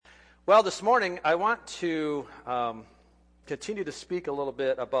Well, this morning I want to continue to speak a little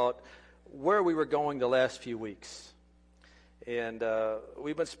bit about where we were going the last few weeks. And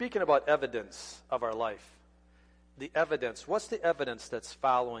we've been speaking about evidence of our life. The evidence. What's the evidence that's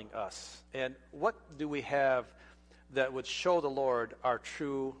following us? And what do we have that would show the Lord our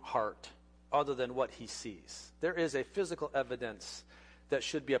true heart other than what he sees? There is a physical evidence that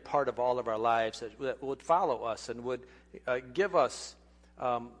should be a part of all of our lives that would follow us and would give us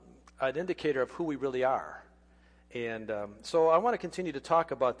an indicator of who we really are. And so I want to continue to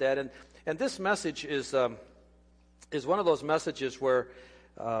talk about that. And this message is one of those messages where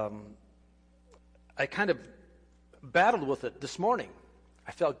I kind of battled with it this morning.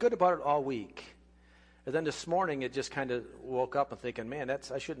 I felt good about it all week. And then this morning it just kind of woke up and thinking, man,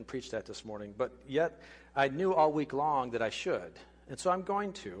 I shouldn't preach that this morning. But yet I knew all week long that I should. And so I'm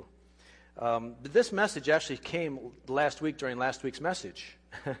going to. This message actually came last week during last week's message.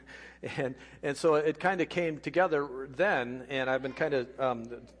 and so it kind of came together then, and I've been kind of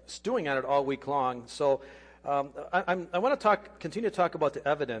stewing on it all week long. So I want to continue to talk about the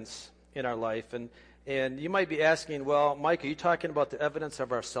evidence in our life. And you might be asking, well, Mike, are you talking about the evidence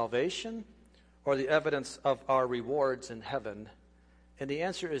of our salvation or the evidence of our rewards in heaven? And the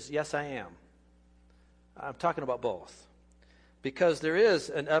answer is yes, I am. I'm talking about both. Because there is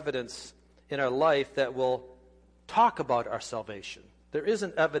an evidence in our life that will talk about our salvation. There is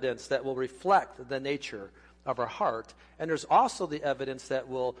an evidence that will reflect the nature of our heart. And there's also the evidence that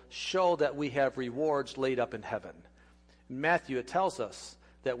will show that we have rewards laid up in heaven. In Matthew, it tells us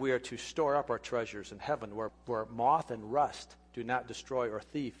that we are to store up our treasures in heaven where moth and rust do not destroy or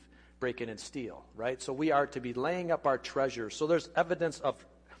thief break in and steal, right? So we are to be laying up our treasures. So there's evidence of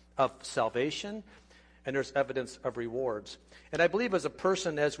salvation, and there's evidence of rewards. And I believe as a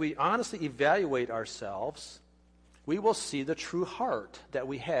person, as we honestly evaluate ourselves, we will see the true heart that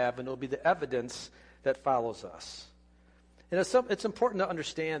we have, and it will be the evidence that follows us. And it's important to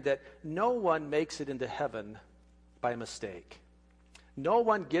understand that no one makes it into heaven by mistake. No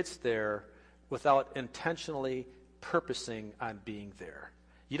one gets there without intentionally purposing on being there.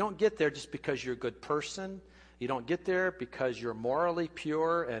 You don't get there just because you're a good person. You don't get there because you're morally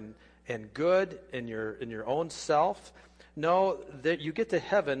pure and good in your own self. No, that you get to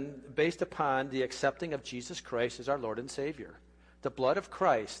heaven based upon the accepting of Jesus Christ as our Lord and Savior. The blood of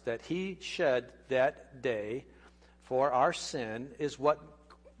Christ that he shed that day for our sin is what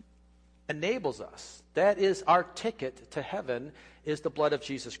enables us. That is our ticket to heaven, is the blood of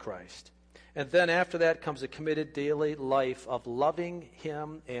Jesus Christ. And then after that comes a committed daily life of loving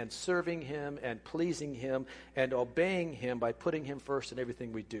him and serving him and pleasing him and obeying him by putting him first in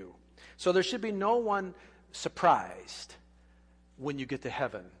everything we do. So there should be no one surprised when you get to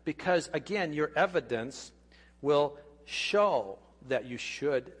heaven, because again, your evidence will show that you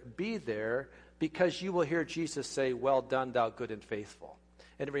should be there, because you will hear Jesus say, "Well done, thou good and faithful."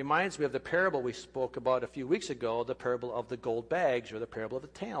 And it reminds me of the parable we spoke about a few weeks ago, the parable of the gold bags, or the parable of the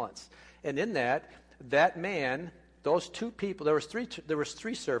talents. And in that man, those two people, there was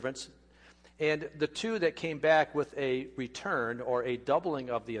three servants, and the two that came back with a return or a doubling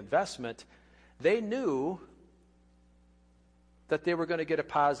of the investment, they knew that they were going to get a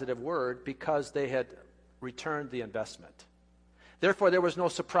positive word because they had returned the investment. Therefore, there was no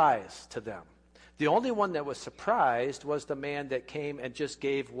surprise to them. The only one that was surprised was the man that came and just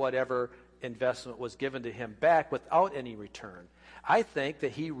gave whatever investment was given to him back without any return. I think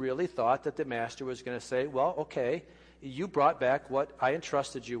that he really thought that the master was going to say, well, okay, you brought back what I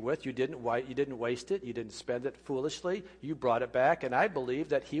entrusted you with. You didn't waste it. You didn't spend it foolishly. You brought it back. And I believe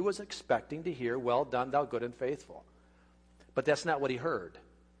that he was expecting to hear, "Well done, thou good and faithful." But that's not what he heard.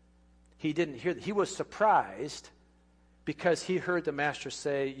 He didn't hear. He was surprised because he heard the master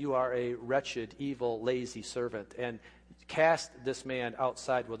say, "You are a wretched, evil, lazy servant, and cast this man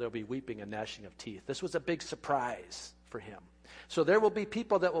outside where there will be weeping and gnashing of teeth." This was a big surprise for him. So there will be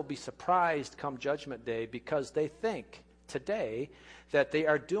people that will be surprised come Judgment Day because they think today that they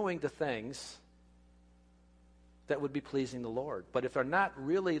are doing the things that would be pleasing the Lord. But if they're not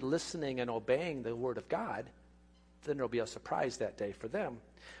really listening and obeying the Word of God, then there will be a surprise that day for them.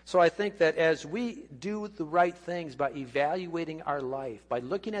 So I think that as we do the right things by evaluating our life, by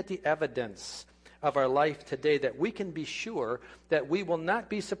looking at the evidence of our life today, that we can be sure that we will not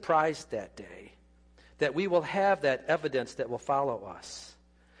be surprised that day, that we will have that evidence that will follow us,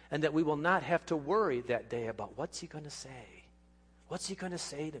 and that we will not have to worry that day about what's he going to say. What's he going to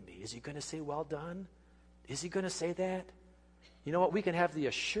say to me? Is he going to say, "Well done"? Is he going to say that? You know what? We can have the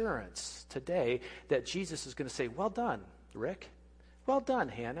assurance today that Jesus is going to say, "Well done, Rick. Well done,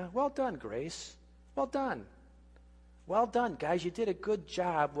 Hannah. Well done, Grace. Well done. well done, guys. You did a good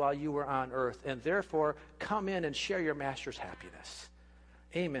job while you were on earth, and therefore come in and share your master's happiness.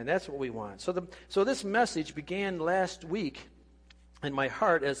 Amen. That's what we want. So this message began last week in my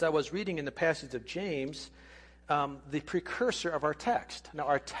heart as I was reading in the passage of James, the precursor of our text. Now,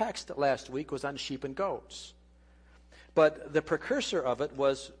 our text last week was on sheep and goats. But the precursor of it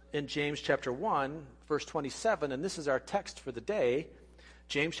was in James chapter 1, verse 27, and this is our text for the day,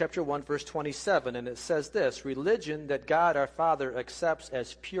 James chapter 1, verse 27, and it says this, religion that God our Father accepts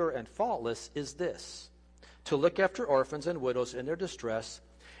as pure and faultless is this, to look after orphans and widows in their distress,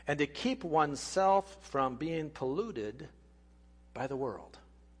 and to keep oneself from being polluted by the world.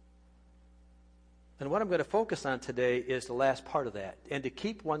 And what I'm going to focus on today is the last part of that, and to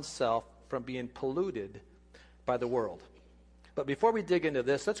keep oneself from being polluted by the world. But before we dig into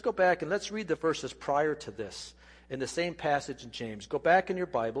this, let's go back and let's read the verses prior to this in the same passage in James. Go back in your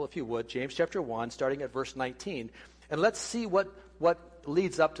Bible, if you would, James chapter 1, starting at verse 19, and let's see what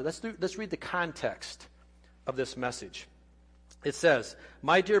leads up to. Let's read the context of this message. It says,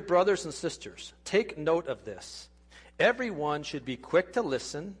 my dear brothers and sisters, take note of this. Everyone should be quick to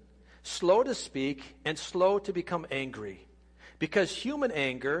listen, slow to speak, and slow to become angry, because human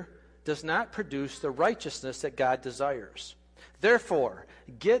anger does not produce the righteousness that God desires. Therefore,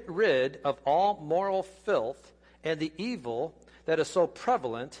 get rid of all moral filth and the evil that is so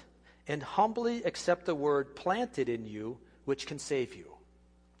prevalent, and humbly accept the word planted in you, which can save you.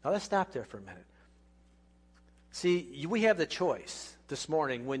 Now let's stop there for a minute. See, we have the choice this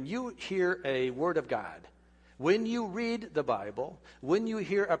morning. When you hear a word of God, when you read the Bible, when you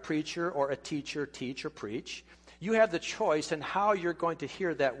hear a preacher or a teacher teach or preach, you have the choice in how you're going to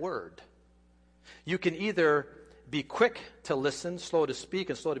hear that word. You can either be quick to listen, slow to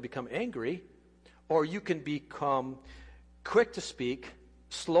speak, and slow to become angry, or you can become quick to speak,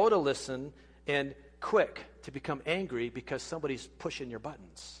 slow to listen, and quick to become angry because somebody's pushing your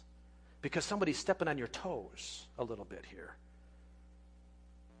buttons. Because somebody's stepping on your toes a little bit here.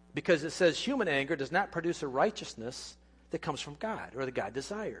 Because it says human anger does not produce a righteousness that comes from God or that God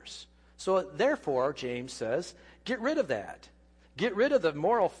desires. So therefore, James says, get rid of that. Get rid of the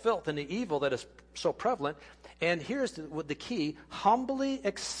moral filth and the evil that is so prevalent. And here's the key. Humbly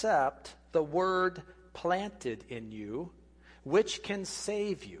accept the word planted in you, which can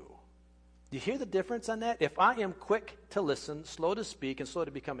save you. Do you hear the difference on that? If I am quick to listen, slow to speak, and slow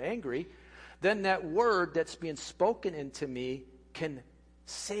to become angry, then that word that's being spoken into me can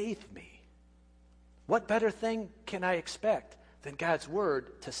save me. What better thing can I expect than God's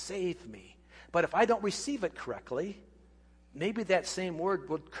word to save me? But if I don't receive it correctly, maybe that same word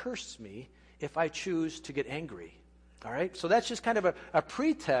would curse me if I choose to get angry. All right? So that's just kind of a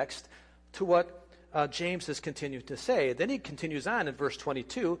pretext to what James has continued to say. Then he continues on in verse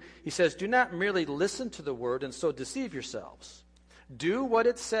 22. He says, do not merely listen to the word and so deceive yourselves. Do what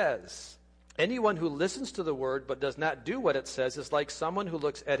it says. Anyone who listens to the word but does not do what it says is like someone who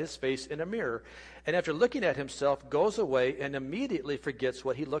looks at his face in a mirror and after looking at himself goes away and immediately forgets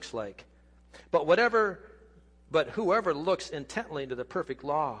what he looks like. But whoever looks intently into the perfect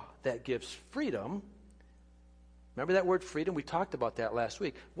law that gives freedom. Remember that word freedom? We talked about that last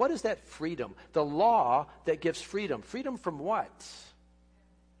week. What is that freedom? The law that gives freedom. Freedom from what?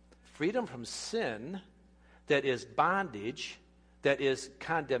 Freedom from sin, that is bondage, that is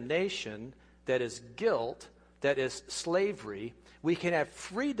condemnation, that is guilt, that is slavery. We can have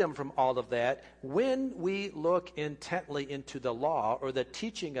freedom from all of that when we look intently into the law or the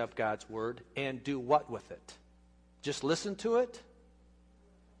teaching of God's word and do what with it? Just listen to it?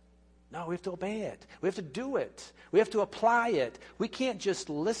 No, we have to obey it. We have to do it. We have to apply it. We can't just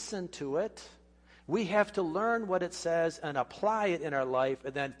listen to it. We have to learn what it says and apply it in our life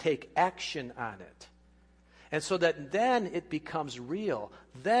and then take action on it. And so that then it becomes real.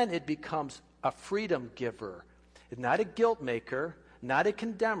 Then it becomes a freedom giver. It's not a guilt maker, not a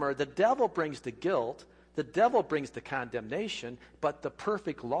condemner. The devil brings the guilt. The devil brings the condemnation. But the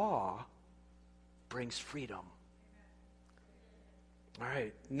perfect law brings freedom. All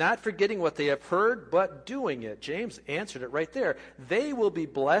right, not forgetting what they have heard, but doing it. James answered it right there. They will be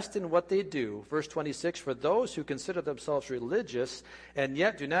blessed in what they do. Verse 26, for those who consider themselves religious and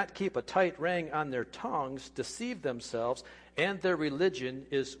yet do not keep a tight rein on their tongues deceive themselves, and their religion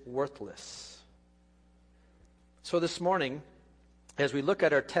is worthless. So this morning, as we look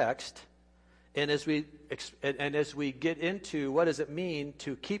at our text, and as we get into what does it mean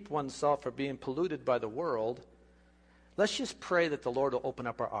to keep oneself from being polluted by the world, let's just pray that the Lord will open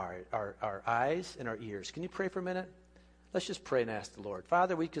up our eyes and our ears. Can you pray for a minute? Let's just pray and ask the Lord.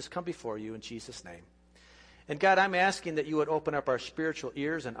 Father, we just come before you in Jesus' name. And God, I'm asking that you would open up our spiritual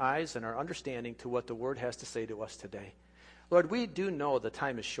ears and eyes and our understanding to what the Word has to say to us today. Lord, we do know the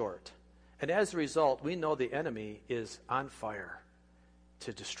time is short. And as a result, we know the enemy is on fire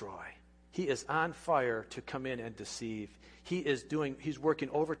to destroy. He is on fire to come in and deceive. He's working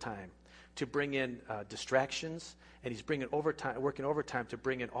overtime to bring in distractions, and he's working overtime to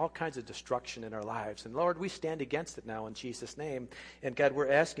bring in all kinds of destruction in our lives. And Lord, we stand against it now in Jesus' name. And God,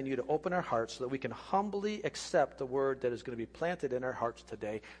 we're asking you to open our hearts so that we can humbly accept the word that is going to be planted in our hearts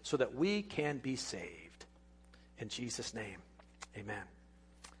today so that we can be saved. In Jesus' name, amen.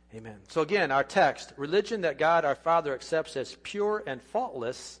 Amen. So again, our text, religion that God our Father accepts as pure and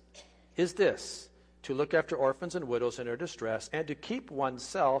faultless is this: to look after orphans and widows in their distress and to keep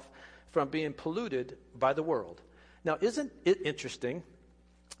oneself from being polluted by the world. Now, isn't it interesting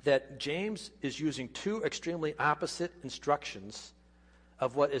that James is using two extremely opposite instructions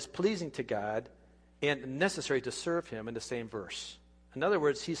of what is pleasing to God and necessary to serve him in the same verse? In other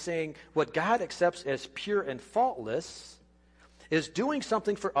words, he's saying what God accepts as pure and faultless is doing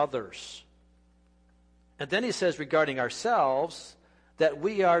something for others. And then he says regarding ourselves that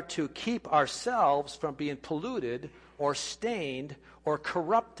we are to keep ourselves from being polluted or stained or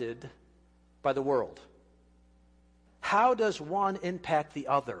corrupted by the world. How does one impact the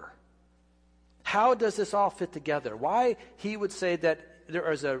other? How does this all fit together? Why he would say that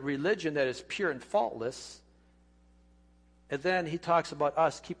there is a religion that is pure and faultless, and then he talks about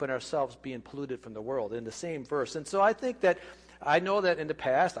us keeping ourselves being polluted from the world in the same verse. And so I know that in the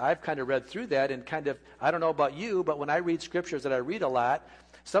past I've kind of read through that and I don't know about you, but when I read scriptures that I read a lot,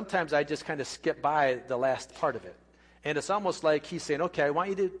 sometimes I just kind of skip by the last part of it. And it's almost like he's saying, okay, I want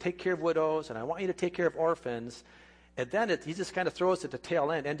you to take care of widows, and I want you to take care of orphans. And then he just kind of throws at the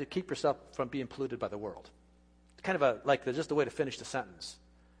tail end, and to keep yourself from being polluted by the world. Kind of just a way to finish the sentence.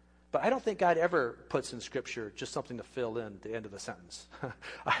 But I don't think God ever puts in Scripture just something to fill in the end of the sentence.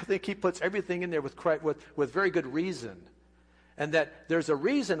 I think he puts everything in there with very good reason. And that there's a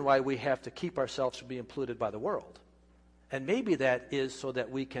reason why we have to keep ourselves from being polluted by the world. And maybe that is so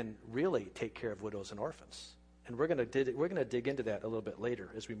that we can really take care of widows and orphans. And we're going to dig into that a little bit later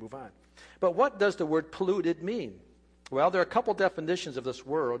as we move on. But what does the word polluted mean? Well, there are a couple definitions of this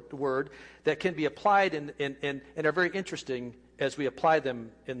word that can be applied and are very interesting as we apply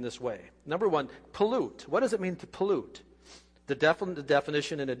them in this way. Number one, pollute. What does it mean to pollute? The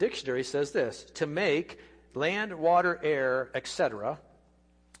definition in a dictionary says this: to make land, water, air, etc.,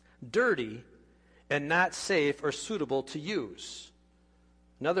 dirty and not safe or suitable to use.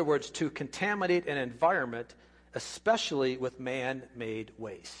 In other words, to contaminate an environment, especially with man-made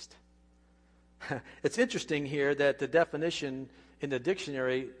waste. It's interesting here that the definition in the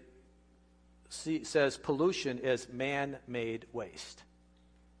dictionary says pollution is man-made waste.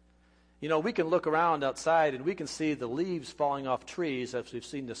 You know, we can look around outside and we can see the leaves falling off trees as we've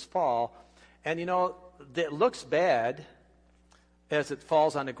seen this fall. And, you know, it looks bad as it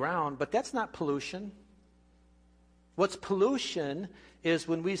falls on the ground, but that's not pollution. What's pollution is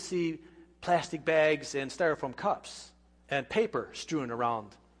when we see plastic bags and styrofoam cups and paper strewn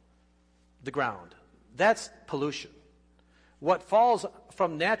around the ground. That's pollution. What falls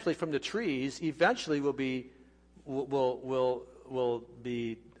naturally from the trees eventually will be what's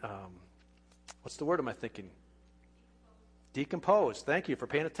the word am I thinking? Decomposed. Thank you for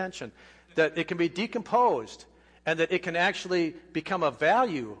paying attention. That it can be decomposed and that it can actually become a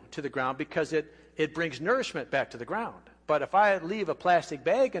value to the ground because it brings nourishment back to the ground. But if I leave a plastic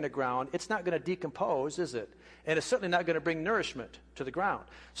bag in the ground, it's not going to decompose, is it? And it's certainly not going to bring nourishment to the ground.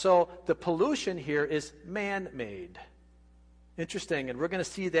 So the pollution here is man-made. Interesting, and we're going to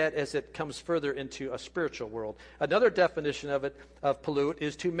see that as it comes further into a spiritual world. Another definition of pollute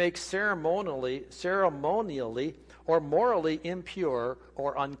is to make ceremonially or morally impure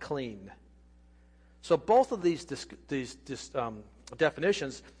or unclean. So both of these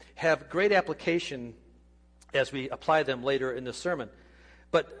definitions have great application as we apply them later in the sermon.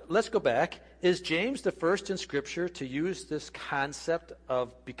 But let's go back. Is James the first in Scripture to use this concept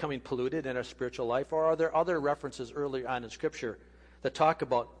of becoming polluted in our spiritual life, or are there other references earlier on in Scripture that talk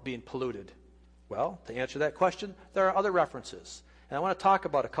about being polluted? Well, to answer that question, there are other references. And I want to talk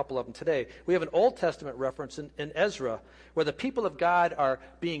about a couple of them today. We have an Old Testament reference in Ezra where the people of God are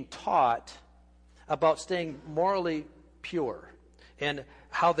being taught about staying morally pure and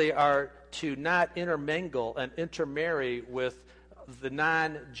how they are to not intermingle and intermarry with the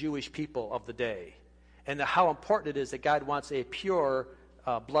non-Jewish people of the day, and how important it is that God wants a pure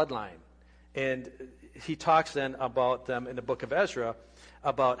bloodline. And he talks then about them in the book of Ezra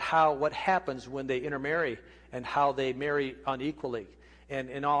about what happens when they intermarry and how they marry unequally. And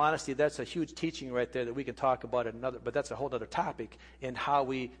in all honesty, that's a huge teaching right there that we can talk about but that's a whole other topic in how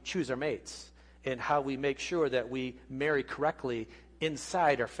we choose our mates and how we make sure that we marry correctly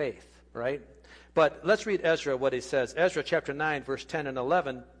inside our faith, right? But let's read Ezra, what he says. Ezra chapter 9, verse 10 and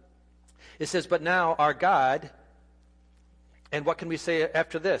 11. It says, "But now our God," and what can we say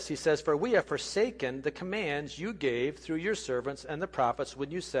after this? He says, "For we have forsaken the commands you gave through your servants and the prophets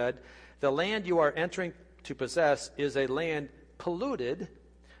when you said, 'The land you are entering to possess is a land polluted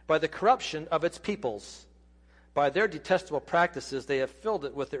by the corruption of its peoples. By their detestable practices they have filled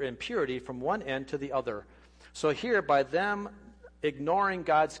it with their impurity from one end to the other.'" So here, by them ignoring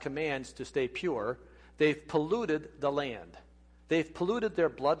God's commands to stay pure, they've polluted the land. They've polluted their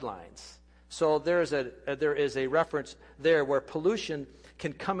bloodlines. So there is a reference there where pollution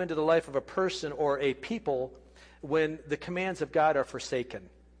can come into the life of a person or a people when the commands of God are forsaken.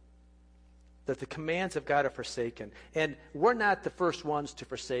 That the commands of God are forsaken. And we're not the first ones to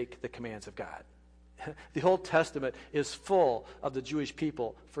forsake the commands of God. The Old Testament is full of the Jewish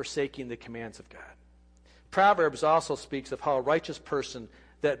people forsaking the commands of God. Proverbs also speaks of how a righteous person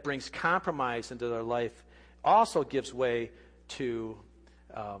that brings compromise into their life also gives way to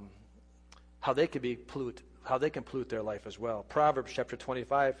how they can pollute their life as well. Proverbs chapter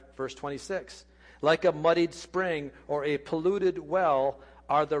 25, verse 26. "Like a muddied spring or a polluted well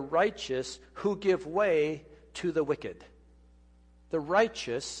are the righteous who give way to the wicked." The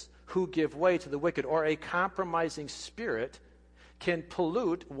righteous who give way to the wicked, or a compromising spirit, can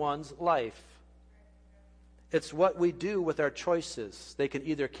pollute one's life. It's what we do with our choices. They can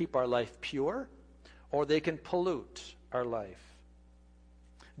either keep our life pure or they can pollute our life.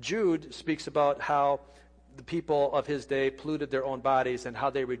 Jude speaks about how the people of his day polluted their own bodies and how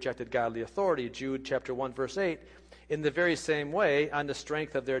they rejected godly authority. Jude chapter 1, verse 8. "In the very same way, on the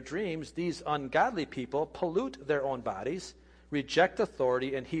strength of their dreams, these ungodly people pollute their own bodies, reject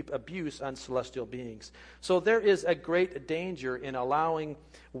authority, and heap abuse on celestial beings." So there is a great danger in allowing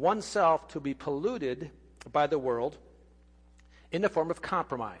oneself to be polluted by the world in the form of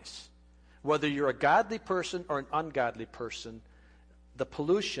compromise. Whether you're a godly person or an ungodly person, the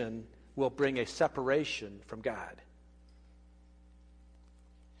pollution will bring a separation from God.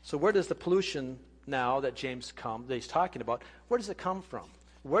 So where does the pollution now that that he's talking about, where does it come from?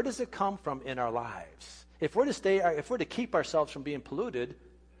 Where does it come from in our lives? If we're to keep ourselves from being polluted,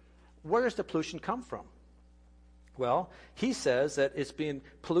 where does the pollution come from? Well, he says that it's being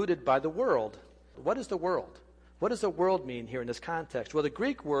polluted by the world. What is the world? What does the world mean here in this context? Well, the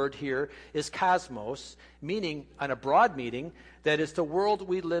Greek word here is cosmos, meaning, on a broad meaning, that it's the world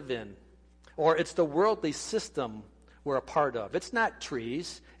we live in, or it's the worldly system we're a part of. It's not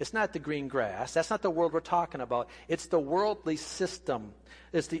trees. It's not the green grass. That's not the world we're talking about. It's the worldly system.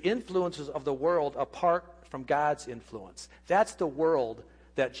 It's the influences of the world apart from God's influence. That's the world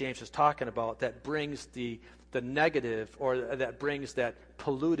that James is talking about that brings the negative, or that brings that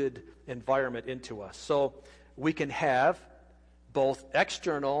polluted environment into us. So we can have both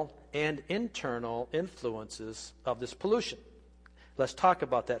external and internal influences of this pollution. Let's talk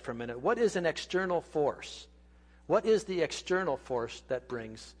about that for a minute. What is an external force? What is the external force that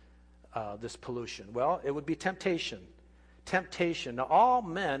brings this pollution? Well, it would be temptation. Temptation. Now, all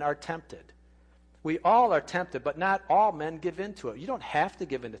men are tempted. We all are tempted, but not all men give in to it. You don't have to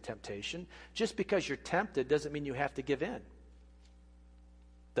give in to temptation. Just because you're tempted doesn't mean you have to give in.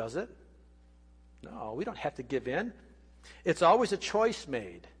 Does it? No, we don't have to give in. It's always a choice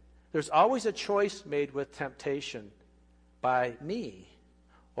made. There's always a choice made with temptation by me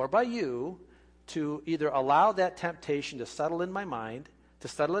or by you to either allow that temptation to settle in my mind, to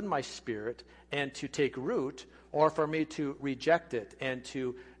settle in my spirit, and to take root, or for me to reject it and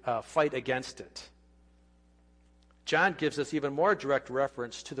to fight against it. John gives us even more direct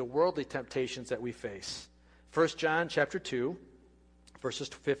reference to the worldly temptations that we face. 1 John chapter 2, verses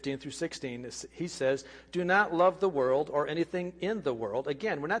 15 through 16, he says, "Do not love the world or anything in the world."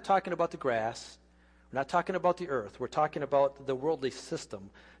 Again, we're not talking about the grass. We're not talking about the earth. We're talking about the worldly system.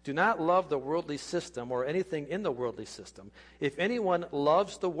 "Do not love the worldly system or anything in the worldly system. If anyone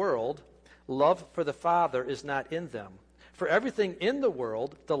loves the world, love for the Father is not in them. For everything in the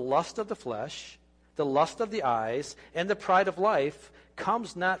world, the lust of the flesh, the lust of the eyes, and the pride of life,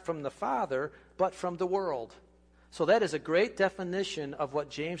 comes not from the Father, but from the world." So that is a great definition of what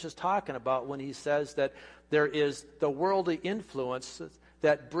James is talking about when he says that there is the worldly influence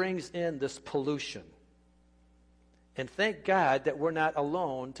that brings in this pollution. And thank God that we're not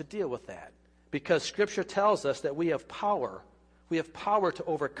alone to deal with that, because Scripture tells us that we have power. We have power to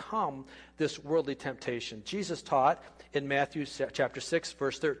overcome this worldly temptation. Jesus taught in Matthew chapter 6,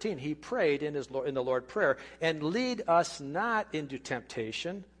 verse 13. He prayed in the Lord's Prayer, and lead us not into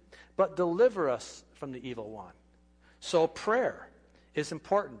temptation, but deliver us from the evil one. So prayer is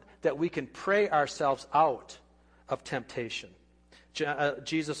important, that we can pray ourselves out of temptation.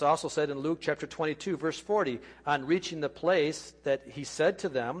 Jesus also said in Luke chapter 22, verse 40, on reaching the place that he said to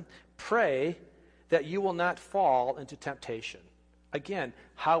them, pray that you will not fall into temptation. Again,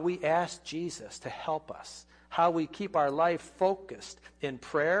 how we ask Jesus to help us, how we keep our life focused in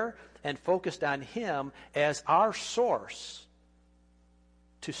prayer and focused on him as our source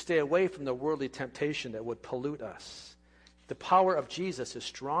to stay away from the worldly temptation that would pollute us. The power of Jesus is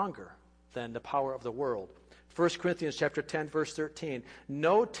stronger than the power of the world. 1 Corinthians chapter 10, verse 13,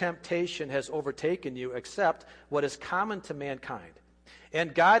 no temptation has overtaken you except what is common to mankind.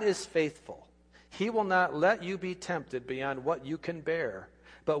 And God is faithful. He will not let you be tempted beyond what you can bear.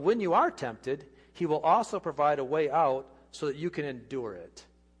 But when you are tempted, he will also provide a way out so that you can endure it.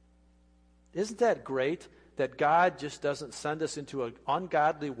 Isn't that great that God just doesn't send us into an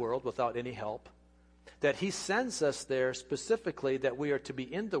ungodly world without any help? That he sends us there specifically that we are to be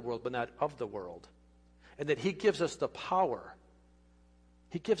in the world but not of the world. And that he gives us the power.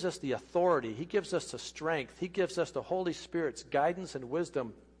 He gives us the authority. He gives us the strength. He gives us the Holy Spirit's guidance and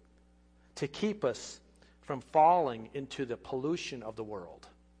wisdom to keep us from falling into the pollution of the world,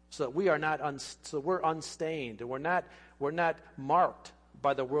 so that we are not we're unstained and we're not marked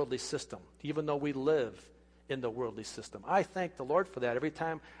by the worldly system, even though we live in the worldly system. I thank the Lord for that every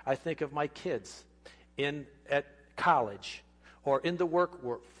time I think of my kids at college or in the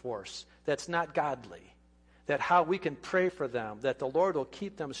workforce that's not godly. That how we can pray for them, that the Lord will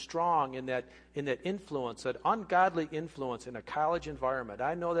keep them strong in that influence, that ungodly influence in a college environment.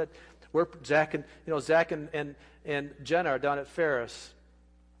 I know that Zach and Jenna are down at Ferris,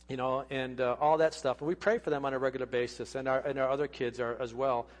 and all that stuff. And we pray for them on a regular basis, and our other kids are as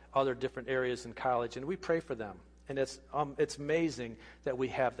well, other different areas in college, and we pray for them. And it's amazing that we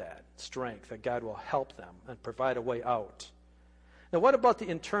have that strength, that God will help them and provide a way out. Now, what about the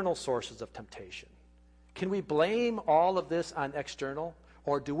internal sources of temptation? Can we blame all of this on external,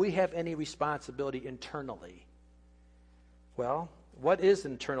 or do we have any responsibility internally? Well, what is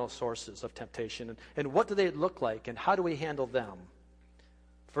internal sources of temptation, and what do they look like, and how do we handle them?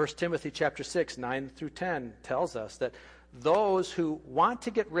 1 Timothy chapter 6, 9 through 10 tells us that those who want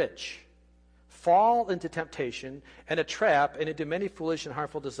to get rich fall into temptation and a trap and into many foolish and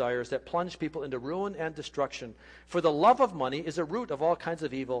harmful desires that plunge people into ruin and destruction. For the love of money is a root of all kinds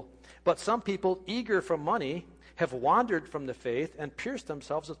of evil. But some people, eager for money, have wandered from the faith and pierced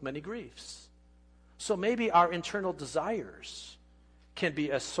themselves with many griefs. So maybe our internal desires can be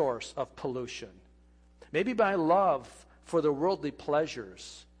a source of pollution. Maybe my love for the worldly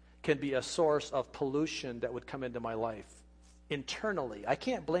pleasures can be a source of pollution that would come into my life internally. I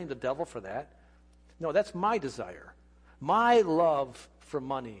can't blame the devil for that. No, that's my desire. My love for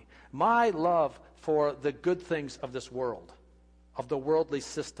money. My love for the good things of this world, of the worldly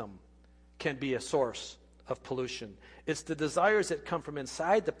system, can be a source of pollution. It's the desires that come from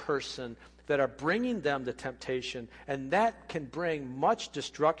inside the person that are bringing them the temptation, and that can bring much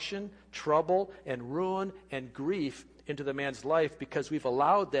destruction, trouble, and ruin and grief into the man's life because we've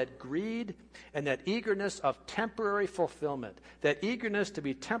allowed that greed and that eagerness of temporary fulfillment, that eagerness to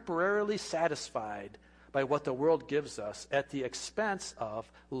be temporarily satisfied by what the world gives us at the expense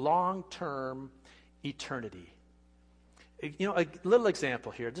of long-term eternity. A little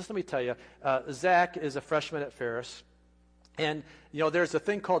example here. Just let me tell you, Zach is a freshman at Ferris, and there's a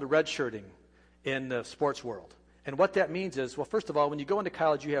thing called redshirting in the sports world. And what that means is, well, first of all, when you go into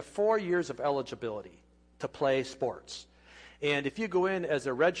college, you have 4 years of eligibility to play sports. And if you go in as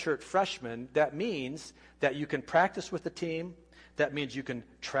a redshirt freshman, that means that you can practice with the team. That means you can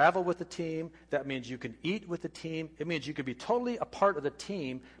travel with the team. That means you can eat with the team. It means you can be totally a part of the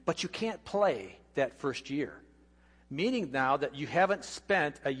team, but you can't play that first year. Meaning now that you haven't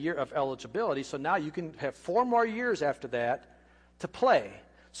spent a year of eligibility, so now you can have 4 more years after that to play.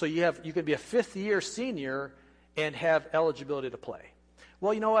 So you can be a fifth-year senior and have eligibility to play.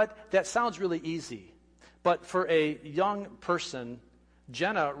 Well, you know what? That sounds really easy. But for a young person,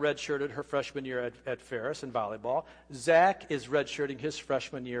 Jenna redshirted her freshman year at Ferris in volleyball. Zach is redshirting his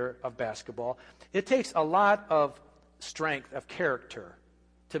freshman year of basketball. It takes a lot of strength of character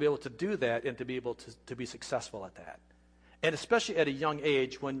to be able to do that and to be able to be successful at that. And especially at a young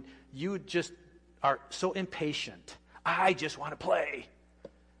age when you just are so impatient. I just want to play.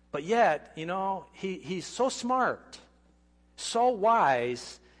 But yet, he's so smart, so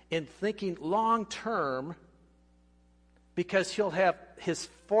wise in thinking long term because he'll have his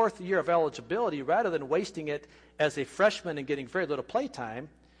 4th year of eligibility. Rather than wasting it as a freshman and getting very little playtime,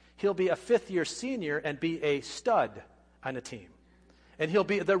 he'll be a 5th year senior and be a stud on a team. And he'll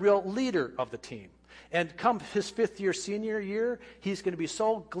be the real leader of the team. And come his 5th year senior year, he's going to be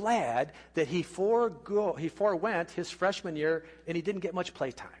so glad that he forewent his freshman year and he didn't get much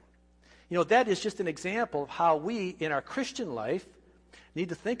playtime. You know, that is just an example of how we, in our Christian life, need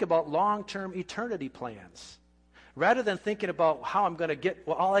to think about long-term eternity plans. Rather than thinking about how I'm going to get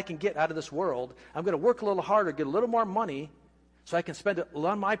all I can get out of this world, I'm going to work a little harder, get a little more money, so I can spend it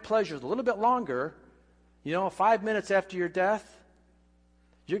on my pleasures a little bit longer. You know, 5 minutes after your death,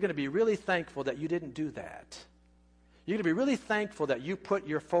 you're going to be really thankful that you didn't do that. You're going to be really thankful that you put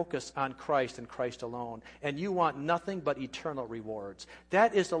your focus on Christ and Christ alone, and you want nothing but eternal rewards.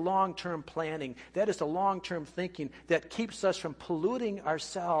 That is the long-term planning. That is the long-term thinking that keeps us from polluting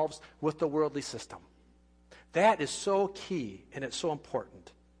ourselves with the worldly system. That is so key, and it's so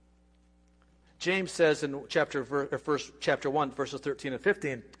important. James says in chapter 1, verses 13 and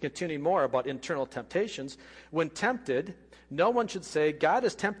 15, continuing more about internal temptations, when tempted, no one should say, God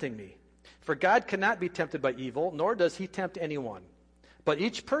is tempting me. For God cannot be tempted by evil, nor does he tempt anyone. But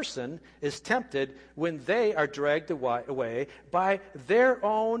each person is tempted when they are dragged away by their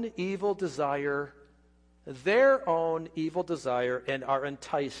own evil desire, and are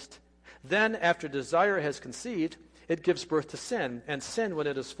enticed. Then, after desire has conceived, it gives birth to sin, and sin, when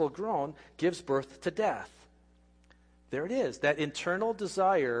it is full grown, gives birth to death. There it is, that internal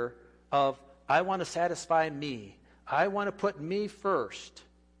desire of, I want to satisfy me. I want to put me first,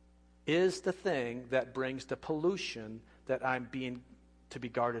 is the thing that brings the pollution that I'm being to be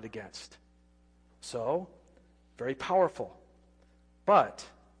guarded against. So, very powerful. But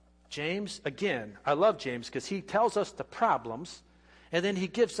James, again, I love James because he tells us the problems, and then he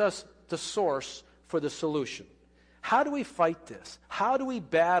gives us the source for the solution. How do we fight this? How do we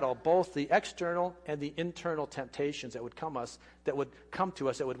battle both the external and the internal temptations that would come to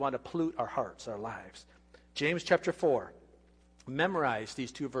us that would want to pollute our hearts, our lives? James chapter 4. Memorize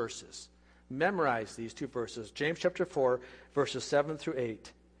these two verses. Memorize these two verses. James chapter 4, verses 7 through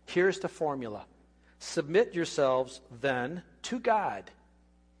 8. Here's the formula. Submit yourselves then to God.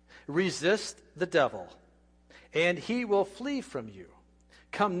 Resist the devil, and he will flee from you.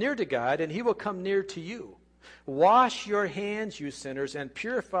 Come near to God, and he will come near to you. Wash your hands, you sinners, and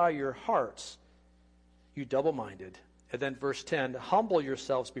purify your hearts, you double-minded. And then verse 10, humble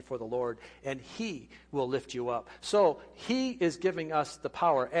yourselves before the Lord, and he will lift you up. So he is giving us the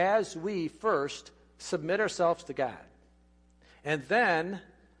power as we first submit ourselves to God. And then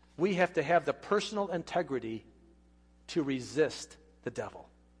we have to have the personal integrity to resist the devil.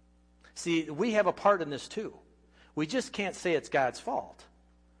 See, we have a part in this too. We just can't say it's God's fault.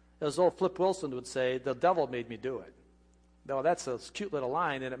 As old Flip Wilson would say, the devil made me do it. Now, that's a cute little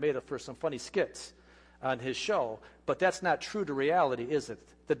line, and it made it for some funny skits on his show, but that's not true to reality, is it?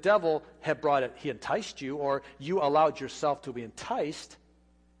 The devil had brought it, he enticed you, or you allowed yourself to be enticed.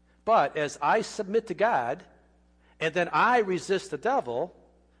 But as I submit to God, and then I resist the devil,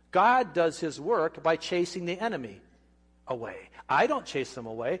 God does his work by chasing the enemy away. I don't chase him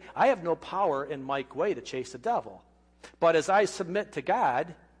away. I have no power in my way to chase the devil. But as I submit to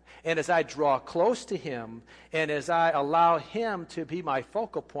God, and as I draw close to him, and as I allow him to be my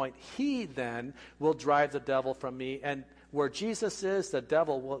focal point, he then will drive the devil from me. And where Jesus is, the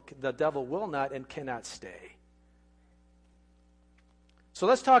devil will not and cannot stay. So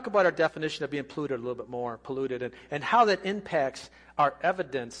let's talk about our definition of being polluted a little bit more, polluted, and how that impacts our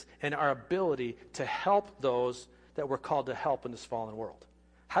evidence and our ability to help those that we're called to help in this fallen world.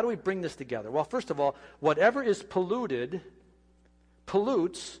 How do we bring this together? Well, first of all, whatever is polluted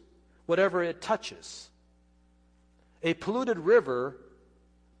pollutes whatever it touches. A polluted river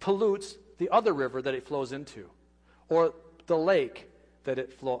pollutes the other river that it flows into, or the lake that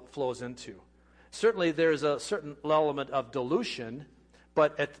it flows into. Certainly there's a certain element of dilution,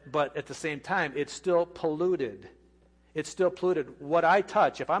 but at the same time, it's still polluted. It's still polluted. What I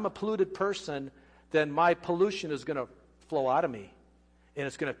touch, if I'm a polluted person, then my pollution is going to flow out of me, and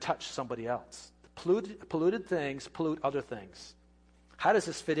it's going to touch somebody else. Polluted things pollute other things. How does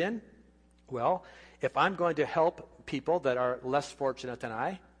this fit in? Well, if I'm going to help people that are less fortunate than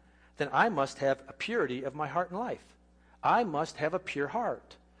I, then I must have a purity of my heart and life. I must have a pure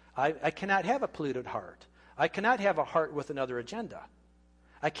heart. I cannot have a polluted heart. I cannot have a heart with another agenda.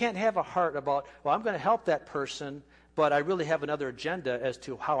 I can't have a heart about, well, I'm going to help that person, but I really have another agenda as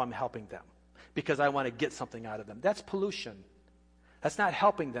to how I'm helping them because I want to get something out of them. That's pollution. That's not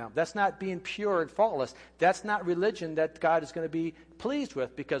helping them. That's not being pure and faultless. That's not religion that God is going to be pleased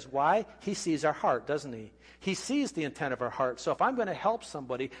with. Because why? He sees our heart, doesn't he? He sees the intent of our heart. So if I'm going to help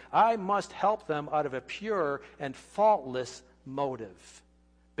somebody, I must help them out of a pure and faultless motive,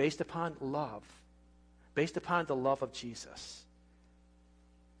 based upon love, based upon the love of Jesus.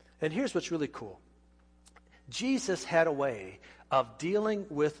 And here's what's really cool. Jesus had a way of dealing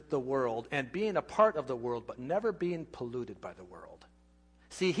with the world and being a part of the world, but never being polluted by the world.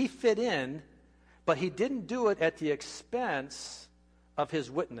 See, he fit in, but he didn't do it at the expense of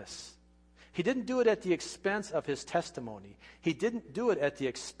his witness. He didn't do it at the expense of his testimony. He didn't do it at the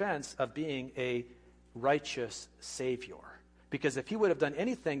expense of being a righteous Savior. Because if he would have done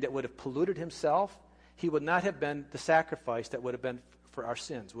anything that would have polluted himself, he would not have been the sacrifice that would have been for our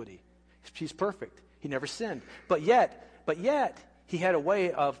sins, would he? He's perfect. He never sinned. But yet, he had a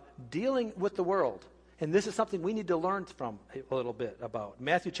way of dealing with the world. And this is something we need to learn from a little bit about.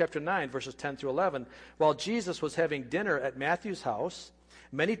 Matthew chapter 9, verses 10 through 11. While Jesus was having dinner at Matthew's house,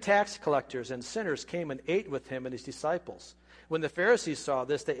 many tax collectors and sinners came and ate with him and his disciples. When the Pharisees saw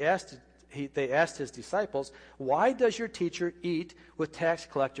this, they asked his disciples, "Why does your teacher eat with tax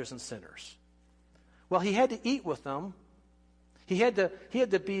collectors and sinners?" Well, he had to eat with them. He had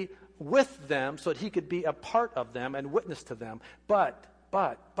to be with them so that he could be a part of them and witness to them. But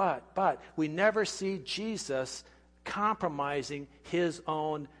we never see Jesus compromising his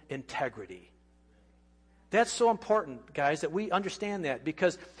own integrity. That's so important, guys, that we understand that,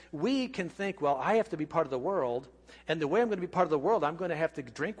 because we can think, well, I have to be part of the world, and the way I'm going to be part of the world, I'm going to have to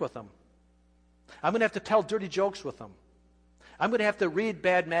drink with them. I'm going to have to tell dirty jokes with them. I'm going to have to read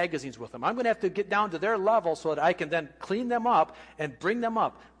bad magazines with them. I'm going to have to get down to their level so that I can then clean them up and bring them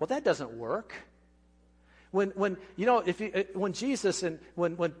up. Well, that doesn't work. When Jesus and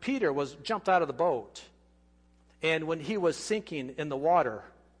when Peter was jumped out of the boat, and when he was sinking in the water,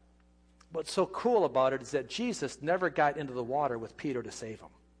 what's so cool about it is that Jesus never got into the water with Peter to save him.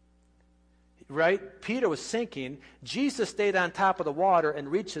 Right? Peter was sinking. Jesus stayed on top of the water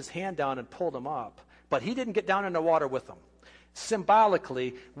and reached his hand down and pulled him up. But he didn't get down in the water with him.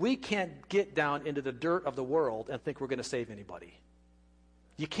 Symbolically, we can't get down into the dirt of the world and think we're going to save anybody.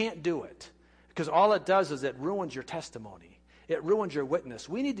 You can't do it. Because all it does is it ruins your testimony. It ruins your witness.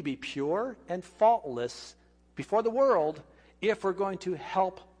 We need to be pure and faultless before the world if we're going to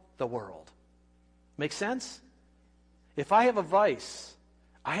help the world. Make sense? If I have a vice,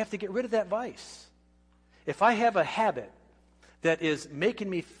 I have to get rid of that vice. If I have a habit that is making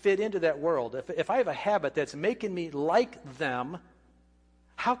me fit into that world, if I have a habit that's making me like them,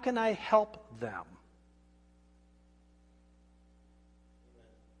 how can I help them?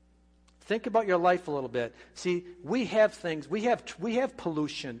 Think about your life a little bit. See, we have things, we have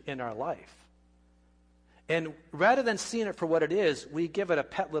pollution in our life. And rather than seeing it for what it is, we give it a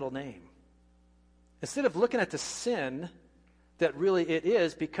pet little name. Instead of looking at the sin that really it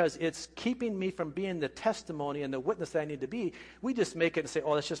is, because it's keeping me from being the testimony and the witness that I need to be, we just make it and say,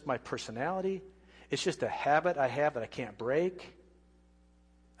 oh, that's just my personality. It's just a habit I have that I can't break.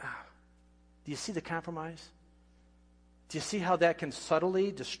 Do you see the compromise? Do you see how that can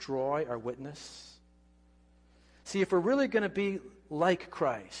subtly destroy our witness? See, if we're really going to be like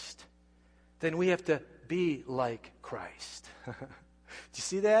Christ, then we have to be like Christ. Do you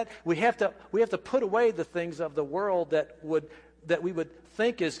see that? We have to put away the things of the world that we would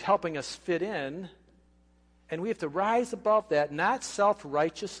think is helping us fit in, and we have to rise above that, not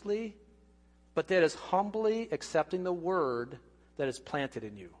self-righteously, but that is humbly accepting the word that is planted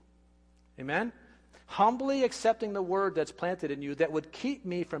in you. Amen? Humbly accepting the word that's planted in you that would keep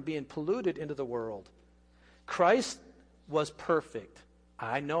me from being polluted into the world. Christ was perfect.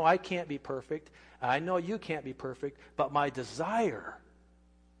 I know I can't be perfect. I know you can't be perfect, but my desire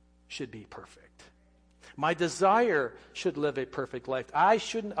should be perfect. My desire should live a perfect life. I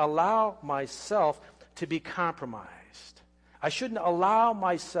shouldn't allow myself to be compromised. I shouldn't allow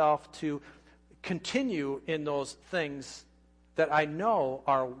myself to continue in those things that I know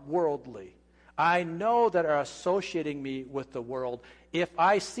are worldly. I know that are associating me with the world. If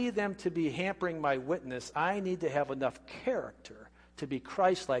I see them to be hampering my witness, I need to have enough character to be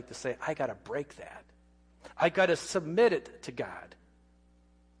Christ-like to say, I got to break that. I got to submit it to God.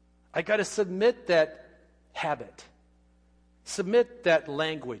 I got to submit that habit. Submit that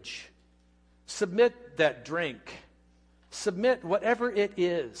language. Submit that drink. Submit whatever it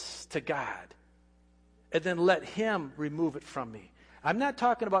is to God. And then let Him remove it from me. I'm not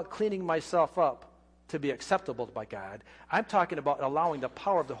talking about cleaning myself up to be acceptable by God. I'm talking about allowing the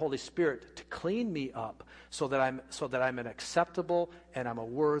power of the Holy Spirit to clean me up so that I'm an acceptable and I'm a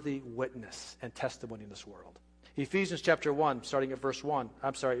worthy witness and testimony in this world. Ephesians chapter 1, starting at verse 1.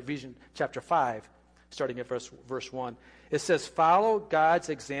 I'm sorry, Ephesians chapter 5, starting at verse 1. It says, follow God's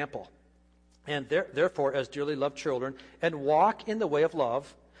example, and therefore, as dearly loved children, and walk in the way of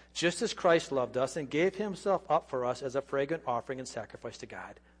love, just as Christ loved us and gave himself up for us as a fragrant offering and sacrifice to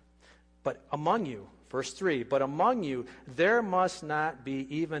God. But among you, verse 3, but among you there must not be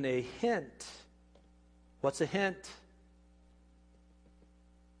even a hint. What's a hint?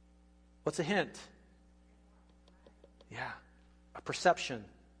 What's a hint? Yeah, a perception,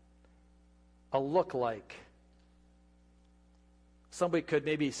 a look-like. Somebody could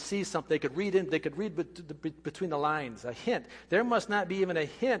maybe see something, they could read between the lines, a hint. There must not be even a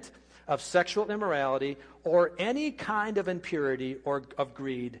hint of sexual immorality or any kind of impurity or of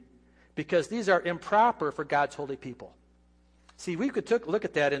greed, because these are improper for God's holy people. See, we could look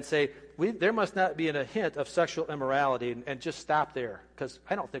at that and say, there must not be a hint of sexual immorality and just stop there, because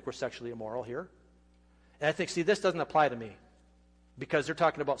I don't think we're sexually immoral here. And I think, see, this doesn't apply to me because they're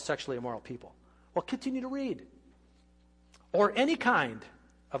talking about sexually immoral people. Well, continue to read. Or any kind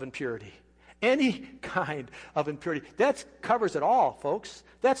of impurity. Any kind of impurity. That covers it all, folks.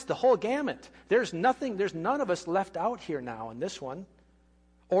 That's the whole gamut. There's none of us left out here now in this one.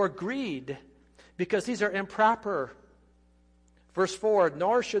 Or greed, because these are improper. Verse 4,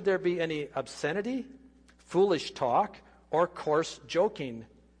 nor should there be any obscenity, foolish talk, or coarse joking,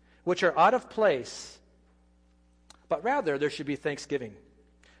 which are out of place, but rather there should be thanksgiving.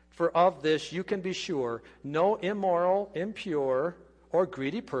 For of this you can be sure, no immoral, impure, or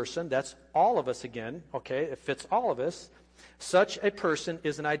greedy person, that's all of us again, okay, it fits all of us, such a person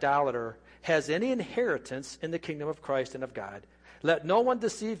is an idolater, has any inheritance in the kingdom of Christ and of God. Let no one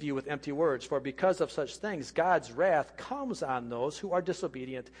deceive you with empty words, for because of such things God's wrath comes on those who are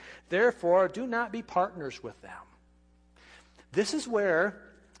disobedient. Therefore, do not be partners with them. This is where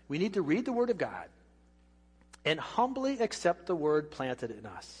we need to read the Word of God and humbly accept the word planted in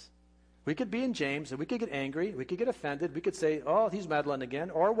us. We could be in James, and we could get angry, we could get offended, we could say, oh, he's meddling again,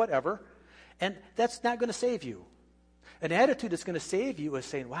 or whatever, and that's not going to save you. An attitude that's going to save you is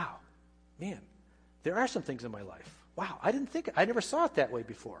saying, wow, man, there are some things in my life. Wow, I never saw it that way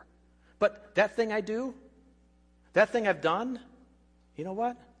before. But that thing I do, that thing I've done, you know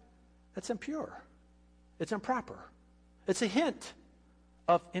what? That's impure. It's improper. It's a hint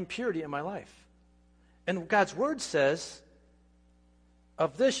of impurity in my life. And God's word says,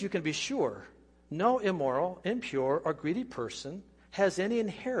 of this you can be sure, no immoral, impure, or greedy person has any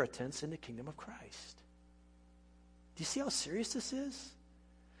inheritance in the kingdom of Christ. Do you see how serious this is?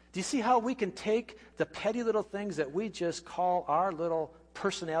 Do you see how we can take the petty little things that we just call our little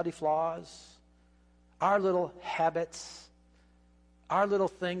personality flaws, our little habits, our little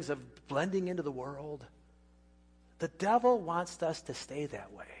things of blending into the world? The devil wants us to stay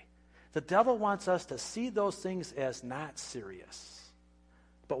that way. The devil wants us to see those things as not serious.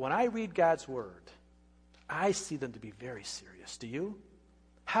 But when I read God's word, I see them to be very serious. Do you?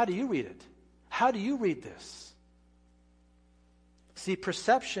 How do you read it? How do you read this? See,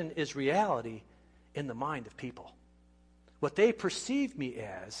 perception is reality in the mind of people. What they perceive me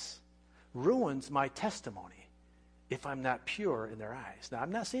as ruins my testimony if I'm not pure in their eyes. Now,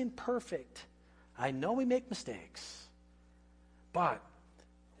 I'm not saying perfect. I know we make mistakes. But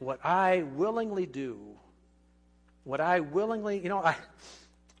what I willingly do, I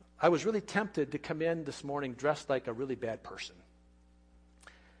was really tempted to come in this morning dressed like a really bad person.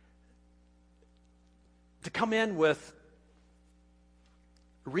 To come in with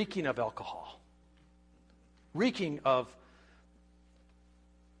reeking of alcohol, reeking of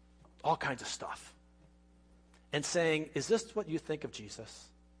all kinds of stuff, and saying, is this what you think of Jesus?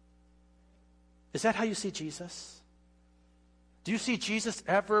 Is that how you see Jesus? Do you see Jesus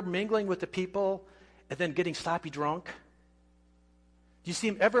ever mingling with the people and then getting sloppy drunk? Do you see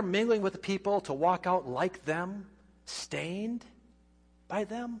him ever mingling with the people to walk out like them, stained by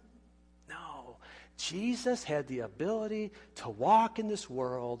them? No. Jesus had the ability to walk in this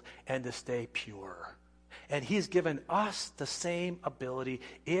world and to stay pure. And he's given us the same ability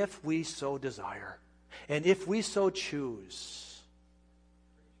if we so desire. And if we so choose.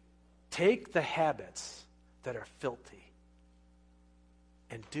 Take the habits that are filthy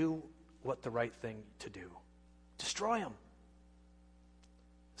and do what the right thing to do. Destroy them.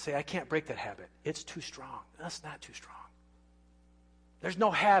 Say, I can't break that habit. It's too strong. That's not too strong. There's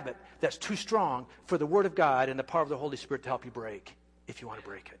no habit that's too strong for the Word of God and the power of the Holy Spirit to help you break, if you want to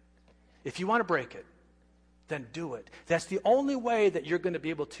break it. If you want to break it, then do it. That's the only way that you're going to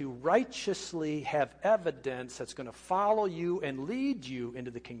be able to righteously have evidence that's going to follow you and lead you into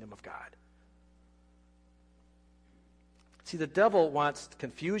the kingdom of God. See, the devil wants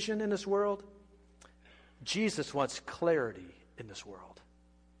confusion in this world. Jesus wants clarity in this world.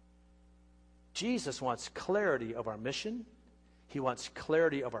 Jesus wants clarity of our mission. He wants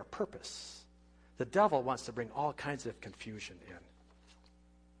clarity of our purpose. The devil wants to bring all kinds of confusion in.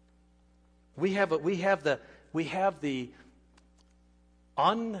 We have the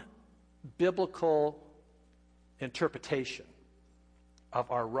unbiblical interpretation of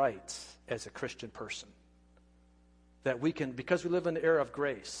our rights as a Christian person. That we can, because we live in the era of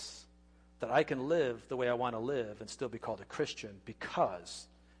grace, that I can live the way I want to live and still be called a Christian because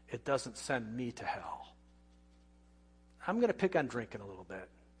it doesn't send me to hell. I'm going to pick on drinking a little bit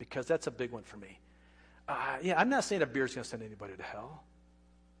because that's a big one for me. I'm not saying a beer's going to send anybody to hell,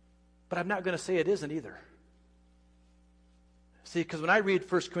 but I'm not going to say it isn't either. See, because when I read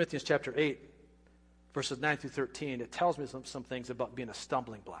 1 Corinthians chapter 8, verses 9 through 13, it tells me some things about being a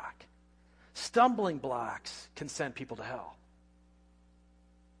stumbling block. Stumbling blocks can send people to hell.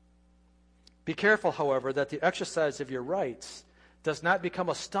 Be careful, however, that the exercise of your rights does not become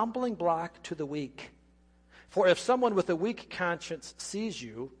a stumbling block to the weak. For if someone with a weak conscience sees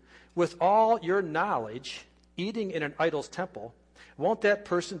you with all your knowledge eating in an idol's temple, won't that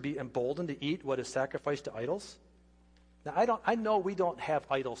person be emboldened to eat what is sacrificed to idols? Now, I know we don't have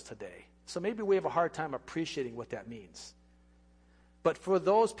idols today, so maybe we have a hard time appreciating what that means. But for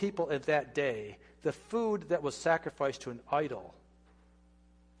those people of that day, the food that was sacrificed to an idol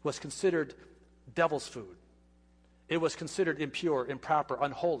was considered devil's food. It was considered impure, improper,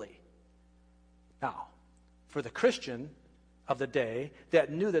 unholy. Now, for the Christian of the day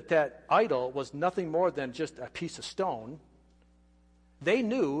that knew that that idol was nothing more than just a piece of stone, they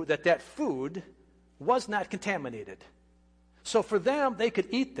knew that that food was not contaminated. So for them, they could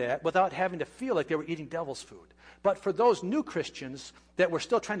eat that without having to feel like they were eating devil's food. But for those new Christians that were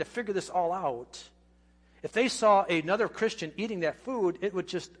still trying to figure this all out, if they saw another Christian eating that food, it would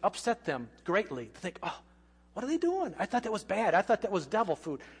just upset them greatly. To think, oh, what are they doing? I thought that was bad. I thought that was devil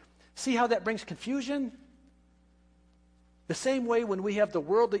food. See how that brings confusion? The same way when we have the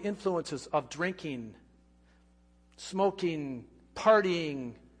worldly influences of drinking, smoking,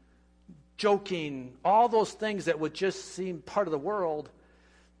 partying, joking, all those things that would just seem part of the world.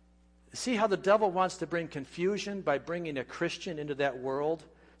 See how the devil wants to bring confusion by bringing a Christian into that world?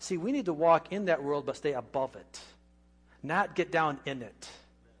 See, we need to walk in that world but stay above it, not get down in it.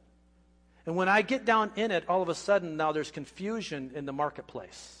 And when I get down in it, all of a sudden now there's confusion in the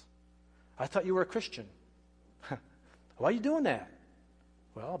marketplace. I thought you were a Christian. Why are you doing that?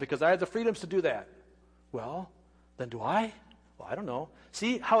 Well, because I have the freedoms to do that. Well, then do I? Well, I don't know.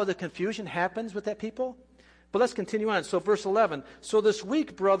 See how the confusion happens with that people? But let's continue on. So verse 11. So this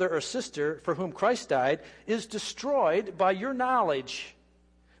weak brother or sister for whom Christ died is destroyed by your knowledge.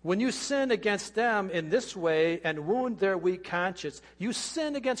 When you sin against them in this way and wound their weak conscience, you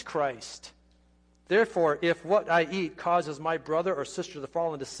sin against Christ. Therefore, if what I eat causes my brother or sister to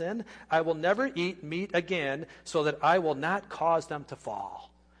fall into sin, I will never eat meat again so that I will not cause them to fall.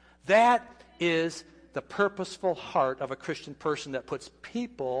 That is the purposeful heart of a Christian person that puts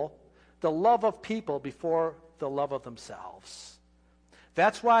people, the love of people, before the love of themselves.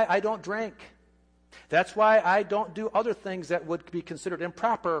 That's why I don't drink. That's why I don't do other things that would be considered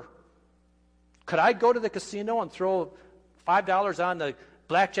improper. Could I go to the casino and throw $5 on the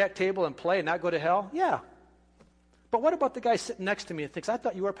blackjack table and play and not go to hell? Yeah. But what about the guy sitting next to me and thinks, I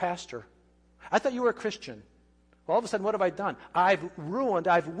thought you were a pastor. I thought you were a Christian. Well, all of a sudden, what have I done?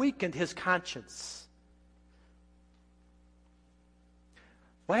 I've weakened his conscience.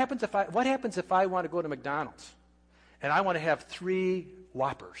 What happens if I want to go to McDonald's and I want to have 3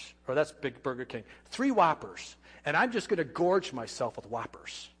 Whoppers, or that's Big Burger King, 3 Whoppers, and I'm just going to gorge myself with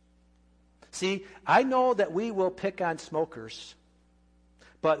Whoppers? See, I know that we will pick on smokers,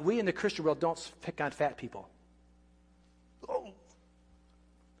 but we in the Christian world don't pick on fat people. Oh.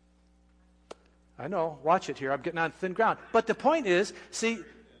 I know, watch it here. I'm getting on thin ground. But the point is, see,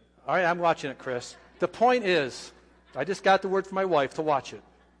 all right, I'm watching it, Chris. The point is, I just got the word from my wife to watch it.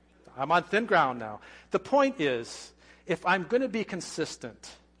 I'm on thin ground now. The point is, if I'm going to be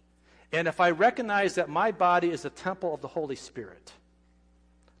consistent, and if I recognize that my body is a temple of the Holy Spirit,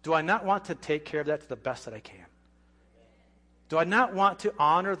 do I not want to take care of that to the best that I can? Do I not want to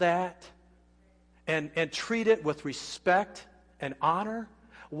honor that and treat it with respect and honor?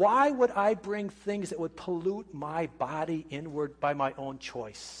 Why would I bring things that would pollute my body inward by my own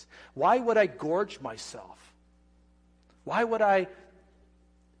choice? Why would I gorge myself? Why would I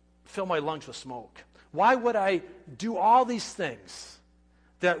fill my lungs with smoke? Why would I do all these things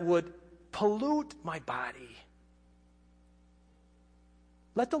that would pollute my body?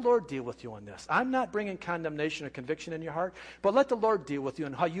 Let the Lord deal with you on this. I'm not bringing condemnation or conviction in your heart, but let the Lord deal with you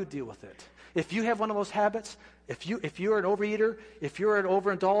and how you deal with it. If you have one of those habits, if you're an overeater, if you're an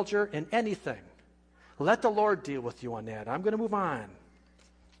overindulger in anything, let the Lord deal with you on that. I'm going to move on.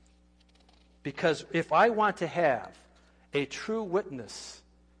 Because if I want to have a true witness,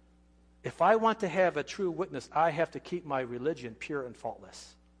 I have to keep my religion pure and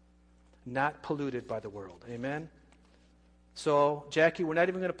faultless, not polluted by the world. Amen? So, Jackie, we're not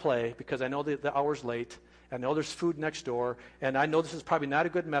even going to play because I know the hour's late. I know there's food next door, and I know this is probably not a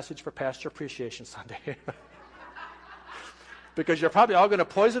good message for Pastor Appreciation Sunday. Because you're probably all going to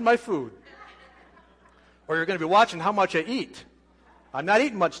poison my food. Or you're going to be watching how much I eat. I'm not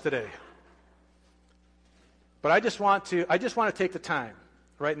eating much today. But I just want to take the time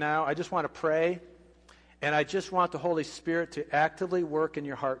right now. I just want to pray, and I just want the Holy Spirit to actively work in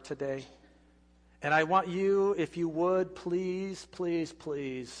your heart today. And I want you, if you would, please, please,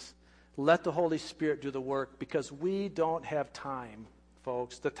 please, let the Holy Spirit do the work, because we don't have time,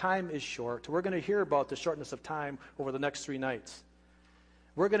 folks. The time is short. We're going to hear about the shortness of time over the next 3 nights.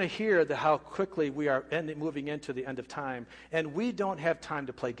 We're going to hear how quickly we are moving into the end of time, and we don't have time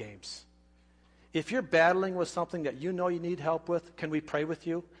to play games. If you're battling with something that you know you need help with, can we pray with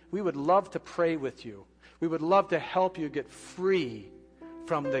you? We would love to pray with you. We would love to help you get free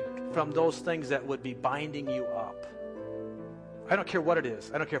from those things that would be binding you up. I don't care what it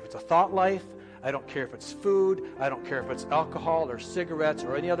is. I don't care if it's a thought life. I don't care if it's food. I don't care if it's alcohol or cigarettes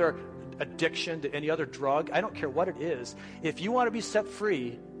or any other addiction to any other drug. I don't care what it is. If you want to be set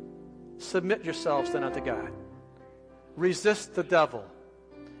free, submit yourselves then unto God. Resist the devil,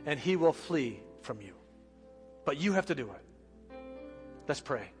 and he will flee from you. But you have to do it. Let's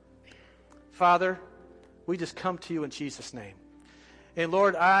pray. Father, we just come to you in Jesus' name. And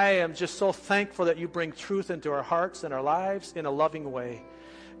Lord, I am just so thankful that you bring truth into our hearts and our lives in a loving way.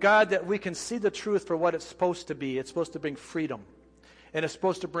 God, that we can see the truth for what it's supposed to be. It's supposed to bring freedom. And it's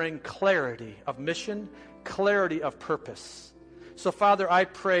supposed to bring clarity of mission, clarity of purpose. So, Father, I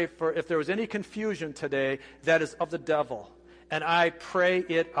pray for if there was any confusion today, that is of the devil. And I pray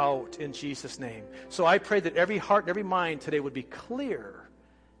it out in Jesus' name. So I pray that every heart and every mind today would be clear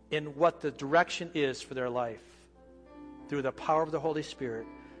in what the direction is for their life, through the power of the Holy Spirit.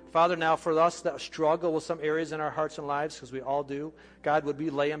 Father, now for us that struggle with some areas in our hearts and lives, because we all do, God, would we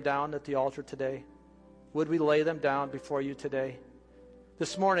lay them down at the altar today? Would we lay them down before you today?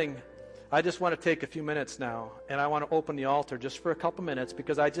 This morning, I just want to take a few minutes now, and I want to open the altar just for a couple minutes,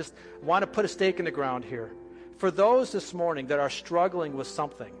 because I just want to put a stake in the ground here. For those this morning that are struggling with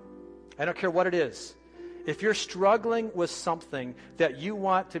something, I don't care what it is, if you're struggling with something that you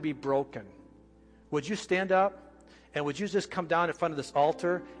want to be broken, would you stand up? And would you just come down in front of this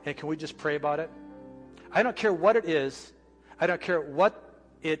altar, and can we just pray about it? I don't care what it is. I don't care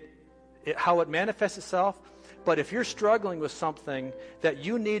how it manifests itself. But if you're struggling with something that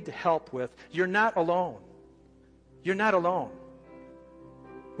you need help with, you're not alone. You're not alone.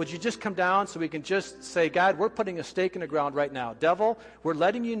 Would you just come down so we can just say, God, we're putting a stake in the ground right now. Devil, we're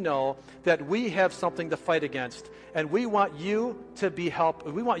letting you know that we have something to fight against. And we want you to be helped.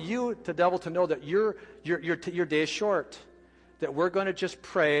 We want you, the devil, to know that your day is short. That we're going to just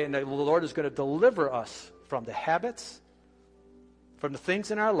pray, and that the Lord is going to deliver us from the habits, from the things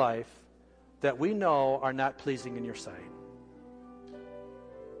in our life that we know are not pleasing in your sight.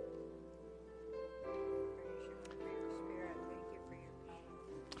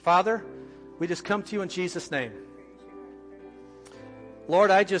 Father, we just come to you in Jesus' name.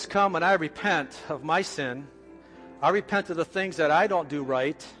 Lord, I just come and I repent of my sin. I repent of the things that I don't do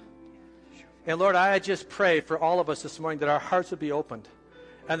right. And Lord, I just pray for all of us this morning that our hearts would be opened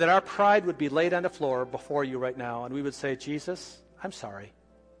and that our pride would be laid on the floor before you right now. And we would say, Jesus, I'm sorry.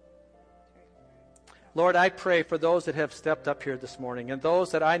 Lord, I pray for those that have stepped up here this morning and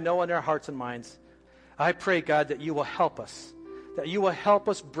those that I know in their hearts and minds. I pray, God, that you will help us. That you will help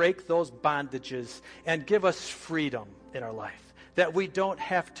us break those bondages and give us freedom in our life. That we don't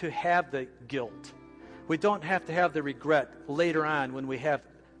have to have the guilt. We don't have to have the regret later on when we have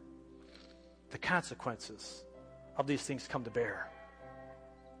the consequences of these things come to bear.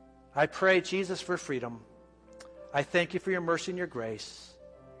 I pray, Jesus, for freedom. I thank you for your mercy and your grace.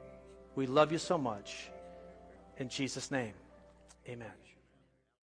 We love you so much. In Jesus' name, amen.